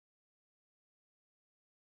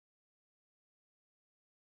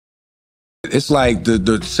It's like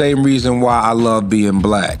the same reason why I love being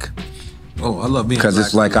black. Oh, I love being black. Because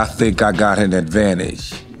it's like I think I got an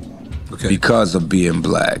advantage because of being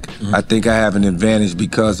black. I think I have an advantage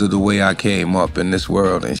because of the way I came up in this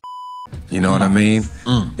world and you know what I mean?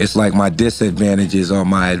 It's like my disadvantages are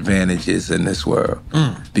my advantages in this world.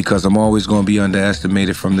 Because I'm always going to be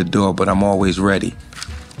underestimated from the door, but I'm always ready.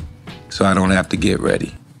 So I don't have to get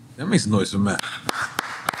ready. That makes noise for Matt.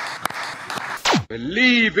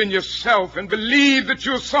 Believe in yourself and believe that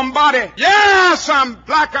you're somebody. Yes, I'm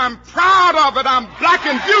black. I'm proud of it. I'm black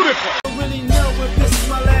and beautiful. I don't really know if this is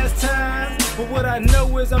my last time, but what I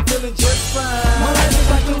know is I'm feeling just fine. My life is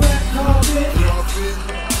like a red carpet,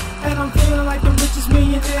 and I'm feeling like the richest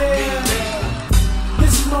millionaire.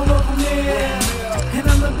 This is my local mayor, and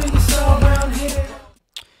I'm the biggest star around here.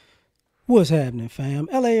 What's happening, fam?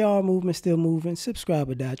 L.A.R. movement still moving. Subscribe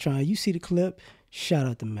or die trying. You see the clip? Shout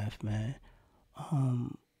out to Meth, man.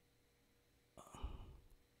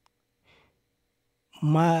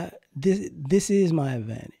 This is my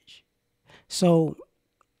advantage. So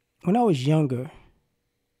when I was younger,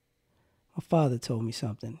 my father told me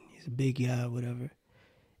something. He's a big guy or whatever.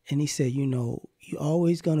 And he said, you know, you're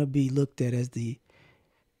always gonna be looked at as the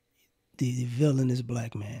villainous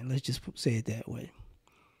black man. Let's just say it that way.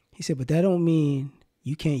 He said, but that don't mean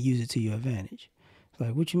you can't use it to your advantage. It's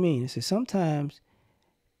like, what you mean? He said, sometimes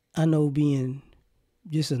I know being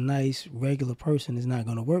just a nice, regular person is not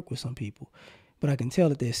going to work with some people. But I can tell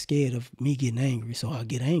that they're scared of me getting angry, so I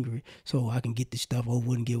get angry so I can get this stuff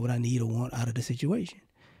over and get what I need or want out of the situation.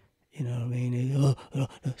 You know what I mean?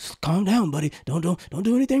 Calm down, buddy. Don't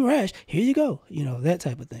do anything rash. Here you go. You know, that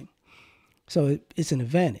type of thing. So it's an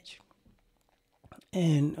advantage.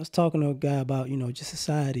 And I was talking to a guy about, you know, just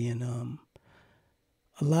society, and a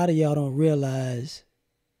lot of y'all don't realize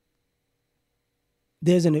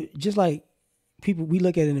there's just like people, we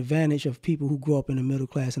look at an advantage of people who grow up in the middle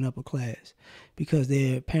class and upper class because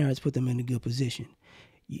their parents put them in a good position.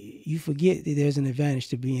 You forget that there's an advantage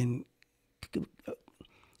to being,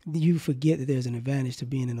 you forget that there's an advantage to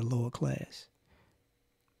being in the lower class.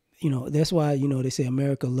 You know, that's why, you know, they say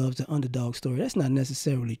America loves the underdog story. That's not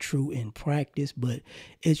necessarily true in practice, but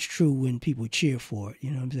it's true when people cheer for it. You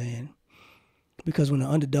know what I'm saying? Because when the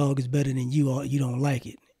underdog is better than you, you don't like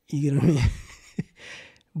it. You get what I mean?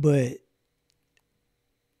 But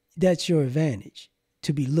that's your advantage,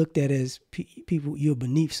 to be looked at as people, you're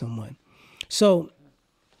beneath someone. So,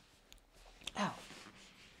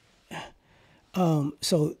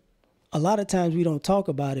 so a lot of times we don't talk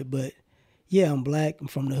about it, but yeah, I'm black, I'm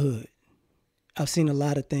from the hood. I've seen a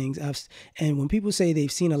lot of things. And when people say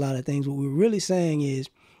they've seen a lot of things, what we're really saying is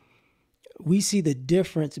we see the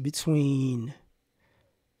difference between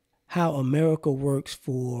how America works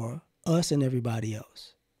for us and everybody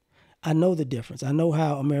else. I know the difference. I know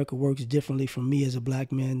how America works differently from me as a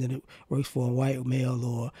black man than it works for a white male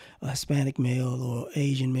or a Hispanic male or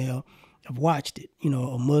Asian male. I've watched it. You know,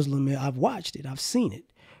 a Muslim male, I've watched it. I've seen it,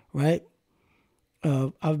 right?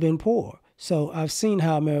 I've been poor. So I've seen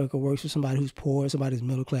how America works for somebody who's poor, somebody who's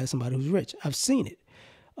middle class, somebody who's rich. I've seen it.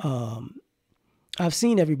 I've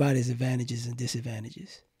seen everybody's advantages and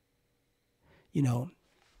disadvantages. You know,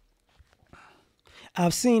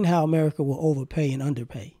 I've seen how America will overpay and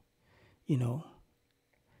underpay. You know,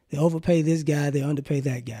 they overpay this guy, they underpay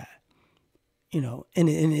that guy. You know, and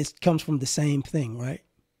it comes from the same thing, right?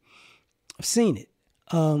 I've seen it.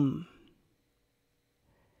 And,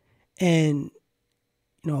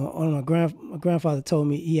 you know, my grandfather told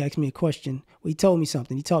me, he asked me a question. Well, he told me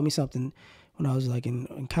something. He taught me something when I was like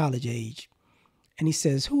in college age. And he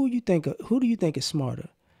says, who do you think is smarter?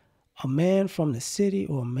 A man from the city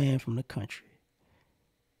or a man from the country?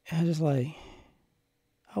 And I was just like,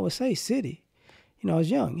 I would say city. You know, I was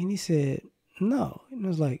young. And he said, no. And I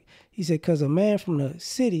was like, he said, because a man from the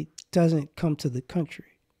city doesn't come to the country.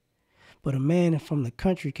 But a man from the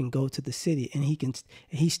country can go to the city, and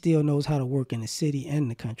he still knows how to work in the city and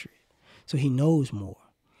the country. So he knows more.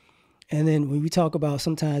 And then when we talk about,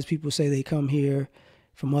 sometimes people say they come here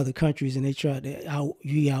from other countries and they try to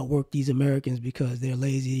outwork these Americans because they're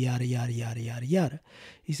lazy, yada, yada, yada, yada, yada.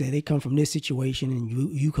 He said they come from this situation and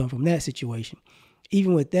you come from that situation.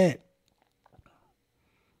 Even with that,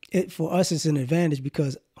 for us it's an advantage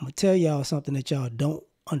because I'm going to tell y'all something that y'all don't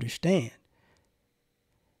understand.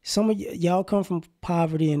 Some of y'all come from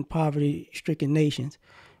poverty and poverty-stricken nations,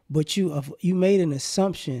 but you made an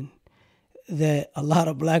assumption that a lot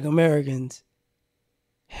of black Americans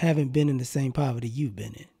haven't been in the same poverty you've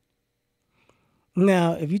been in.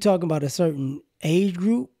 Now, if you're talking about a certain age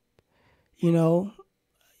group, you know,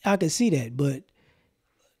 I can see that, but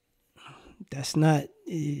that's not,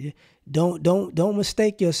 don't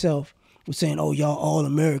mistake yourself was saying, "Oh, y'all all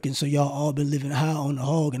Americans, so y'all all been living high on the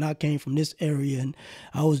hog, and I came from this area, and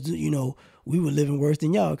I was, we were living worse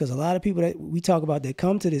than y'all." Because a lot of people that we talk about that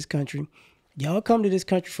come to this country, y'all come to this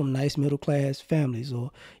country from nice middle class families,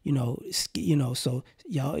 or so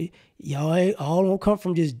y'all ain't all don't come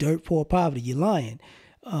from just dirt poor poverty. You're lying,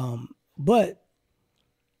 but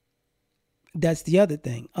that's the other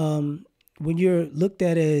thing. When you're looked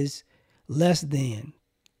at as less than,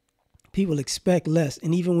 people expect less,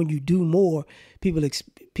 and even when you do more,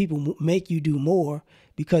 people make you do more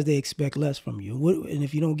because they expect less from you. And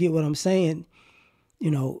if you don't get what I'm saying,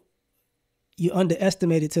 you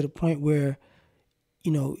underestimate it to the point where,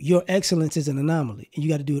 your excellence is an anomaly, and you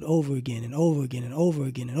got to do it over again and over again and over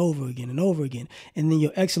again and over again and over again, and then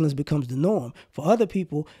your excellence becomes the norm. For other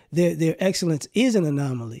people, their excellence is an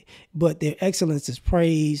anomaly, but their excellence is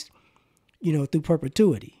praised, through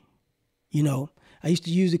perpetuity. I used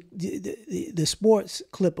to use the sports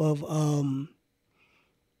clip of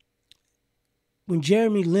when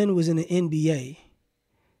Jeremy Lin was in the NBA.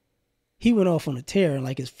 He went off on a tear in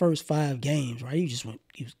like his first 5 games, right?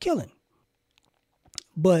 He was killing.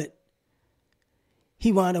 But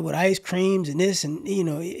he wound up with ice creams and this, and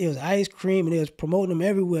it was ice cream, and they was promoting him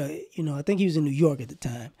everywhere. I think he was in New York at the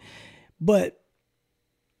time.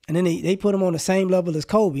 And then they put him on the same level as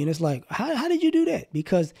Kobe, and it's like, how did you do that?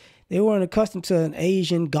 Because they weren't accustomed to an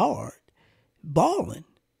Asian guard balling.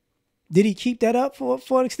 Did he keep that up for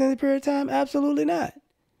an extended period of time? Absolutely not.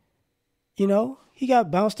 He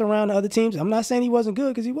got bounced around to other teams. I'm not saying he wasn't good,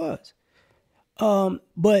 because he was.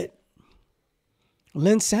 But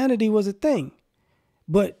Linsanity was a thing.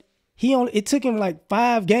 But it took him like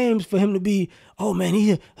 5 games for him to be, oh man,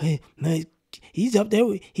 he's up there.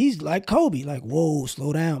 He's like Kobe. Like, whoa,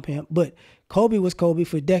 slow down, pimp. But Kobe was Kobe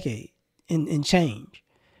for a decade and change.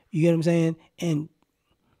 You get what I'm saying? And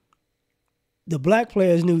the black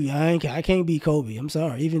players knew, I can't be Kobe. I'm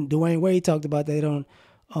sorry. Even Dwayne Wade talked about that on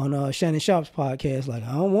Shannon Sharp's podcast. Like,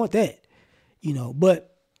 I don't want that. But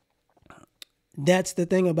that's the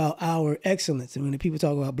thing about our excellence. And when the people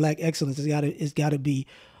talk about black excellence, it's got to be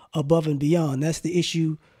above and beyond. That's the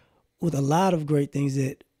issue with a lot of great things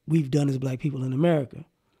that we've done as black people in America.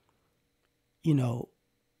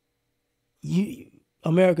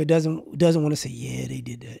 America doesn't want to say, yeah, they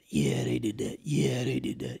did that. Yeah, they did that. Yeah, they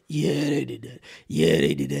did that. Yeah, they did that. Yeah,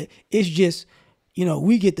 they did that. It's just,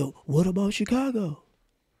 we get what about Chicago?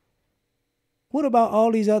 What about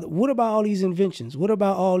all these inventions? What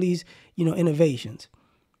about all these, innovations?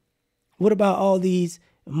 What about all these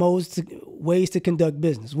ways to conduct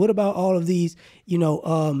business? What about all of these, what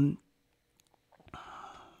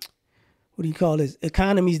do you call this?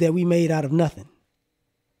 Economies that we made out of nothing.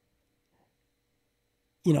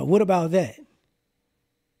 What about that?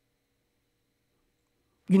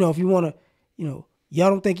 If you want to, y'all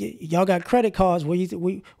don't think y'all got credit cards. Where you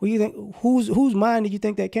think whose mind do you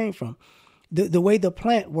think that came from? The way the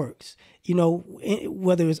plant works,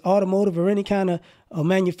 whether it's automotive or any kind of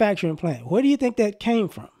manufacturing plant. Where do you think that came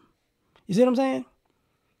from? You see what I'm saying?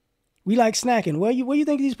 We like snacking. Where you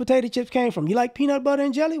think these potato chips came from? You like peanut butter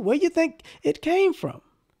and jelly? Where you think it came from?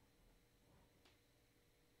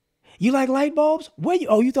 You like light bulbs?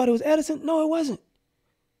 You thought it was Edison? No, it wasn't.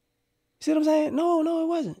 See what I'm saying? No, it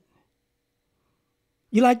wasn't.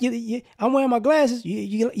 You like I'm wearing my glasses.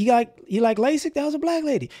 You like LASIK? That was a black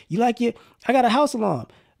lady. I got a house alarm.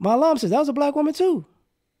 My alarm says that was a black woman too.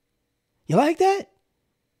 You like that?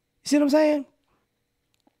 You see what I'm saying?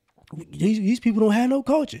 These people don't have no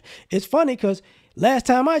culture. It's funny because last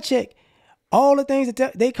time I checked, all the things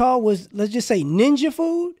that they call was, let's just say, ninja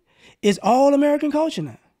food is all American culture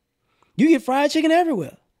now. You get fried chicken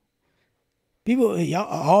everywhere. People,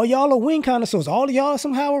 all y'all are wing connoisseurs. All of y'all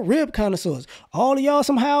somehow are rib connoisseurs. All of y'all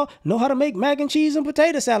somehow know how to make mac and cheese and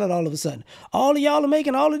potato salad all of a sudden. All of y'all are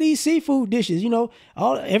making all of these seafood dishes.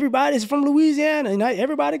 Everybody's from Louisiana, and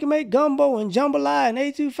everybody can make gumbo and jambalaya and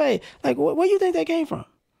etouffee. Like, where do you think that came from?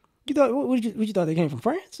 You thought, what you thought they came from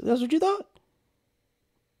France? That's what you thought?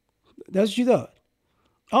 That's what you thought?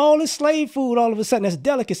 All this slave food all of a sudden, that's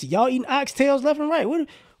delicacy. Y'all eating oxtails left and right. Where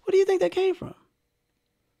do you think that came from?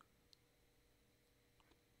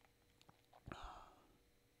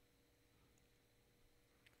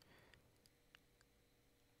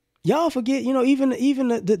 Y'all forget, even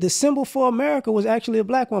the symbol for America was actually a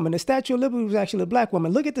black woman. The Statue of Liberty was actually a black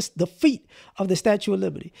woman. Look at the feet of the Statue of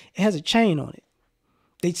Liberty. It has a chain on it.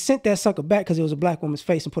 They sent that sucker back because it was a black woman's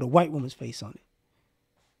face and put a white woman's face on it.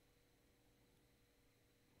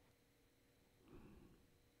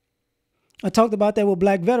 I talked about that with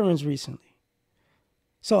black veterans recently.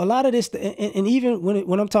 So a lot of this, and even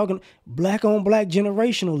when I'm talking black on black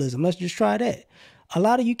generationalism, let's just try that. a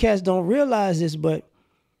lot of you cats don't realize this, but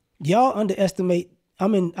y'all underestimate.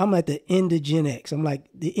 I'm at the end of Gen X. I'm like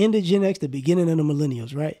the end of Gen X, the beginning of the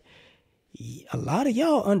millennials, right? A lot of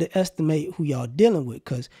y'all underestimate who y'all dealing with,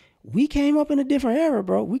 because we came up in a different era,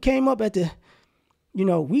 bro. We came up at the,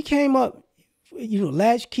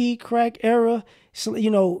 latchkey crack era,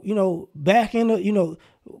 back in the,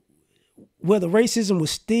 where the racism was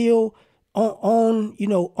still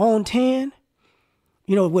on 10,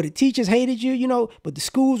 where the teachers hated you, but the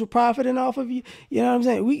schools were profiting off of you. You know what I'm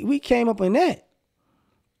saying? We came up in that.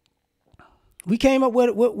 We came up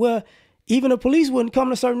where even the police wouldn't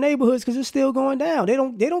come to certain neighborhoods because it's still going down. They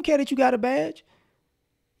don't care that you got a badge.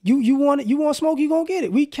 You want smoke, you gonna get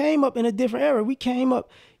it. We came up in a different era. We came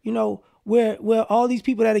up, where all these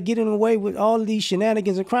people that are getting away with all of these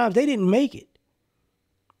shenanigans and crimes, they didn't make it.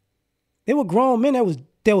 They were grown men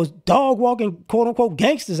that was dog walking, quote unquote,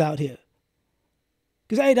 gangsters out here.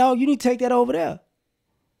 Because, hey, dog, you need to take that over there.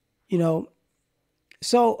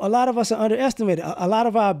 So a lot of us are underestimated. A lot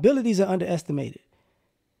of our abilities are underestimated.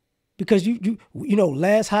 Because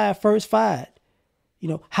last hired, first fired.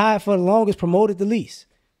 Hired for the longest, promoted the least.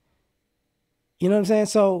 You know what I'm saying?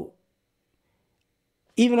 So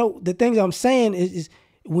even though the things I'm saying is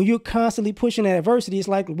when you're constantly pushing that adversity, it's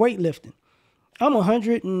like weightlifting. I'm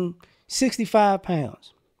 165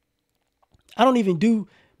 pounds. I don't even do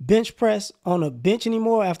bench press on a bench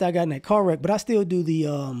anymore after I got in that car wreck, but I still do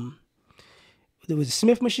there was a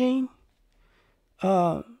Smith machine.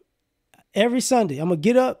 Every Sunday, I'm going to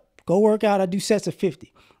get up, go work out. I do sets of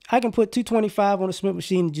 50. I can put 225 on the Smith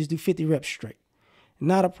machine and just do 50 reps straight.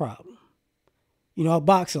 Not a problem. I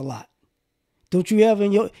box a lot. Don't you ever,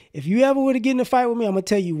 if you ever were to get in a fight with me, I'm going to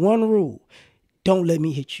tell you one rule. Don't let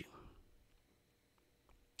me hit you.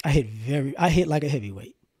 I hit like a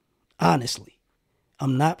heavyweight. Honestly.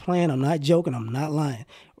 I'm not playing. I'm not joking. I'm not lying.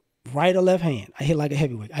 Right or left hand. I hit like a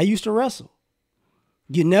heavyweight. I used to wrestle.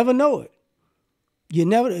 You never know it.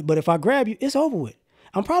 But if I grab you, it's over with.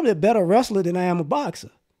 I'm probably a better wrestler than I am a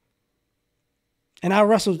boxer. And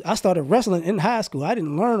I started wrestling in high school. I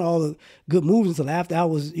didn't learn all the good moves until after I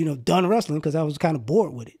was, done wrestling, because I was kind of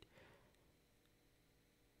bored with it.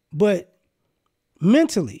 But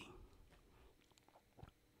mentally,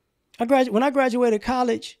 when I graduated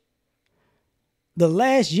college, the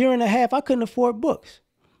last year and a half, I couldn't afford books.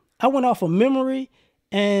 I went off of memory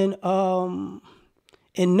and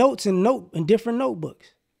notes and different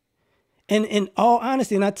notebooks. And in all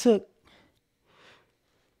honesty, and I took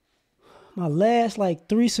my last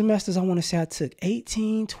 3 semesters, I want to say I took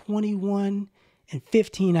 18, 21, and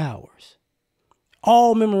 15 hours.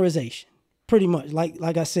 All memorization, pretty much.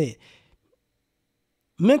 Like I said,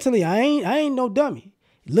 mentally, I ain't no dummy.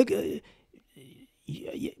 Look,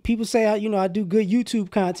 people say I do good YouTube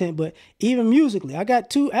content, but even musically, I got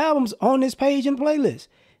 2 albums on this page and playlist.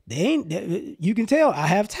 You can tell I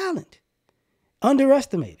have talent.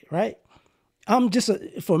 Underestimated, right?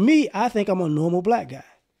 For me, I think I'm a normal black guy.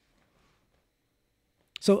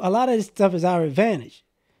 So a lot of this stuff is our advantage,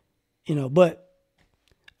 but,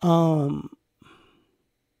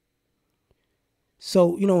 so,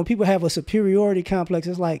 when people have a superiority complex,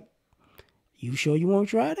 it's like, you sure you won't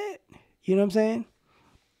try that? You know what I'm saying?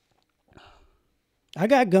 I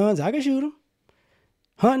got guns. I can shoot them.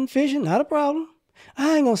 Hunting, fishing, not a problem.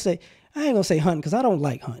 I ain't gonna say hunting, because I don't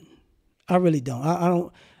like hunting. I really don't. I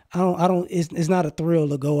don't. It's not a thrill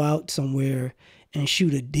to go out somewhere and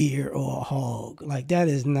shoot a deer or a hog. Like, that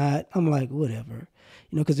is not. I'm like, whatever.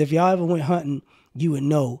 Because if y'all ever went hunting, you would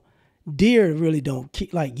know deer really don't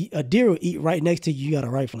keep. Like, a deer will eat right next to you. You got a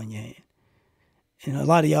rifle in your hand. And a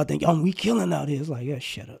lot of y'all think, we killing out here. It's like, yeah,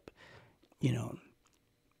 shut up.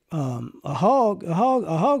 A hog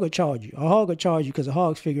will charge you. A hog will charge you because the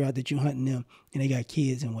hogs figure out that you're hunting them and they got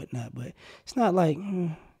kids and whatnot. But it's not like,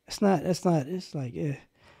 it's like,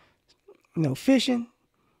 fishing,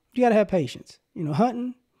 you got to have patience.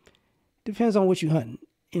 Hunting, depends on what you're hunting.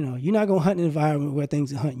 You're not going to hunt in an environment where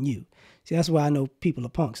things are hunting you. See, that's why I know people are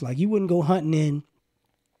punks. Like, you wouldn't go hunting in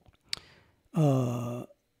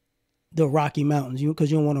the Rocky Mountains,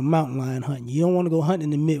 because you don't want a mountain lion hunting. You don't want to go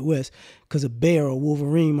hunting in the Midwest because a bear or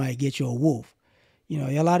Wolverine might get you a wolf.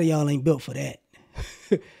 A lot of y'all ain't built for that.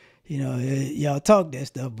 Y'all talk that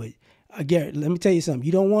stuff, but Garrett, let me tell you something.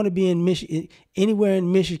 You don't want to be in Michigan, anywhere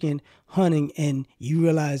in Michigan hunting, and you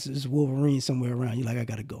realize there's Wolverine somewhere around. You're like, I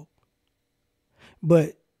gotta go.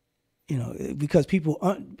 But because people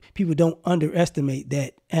don't underestimate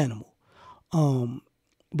that animal.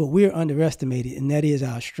 But we're underestimated, and that is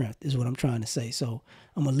our strength, is what I'm trying to say. So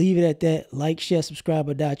I'm going to leave it at that. Like, share, subscribe,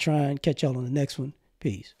 or die trying. Catch y'all on the next one.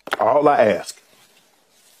 Peace. All I ask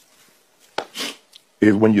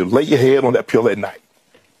is when you lay your head on that pillow at night.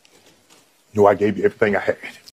 You know, I gave you everything I had.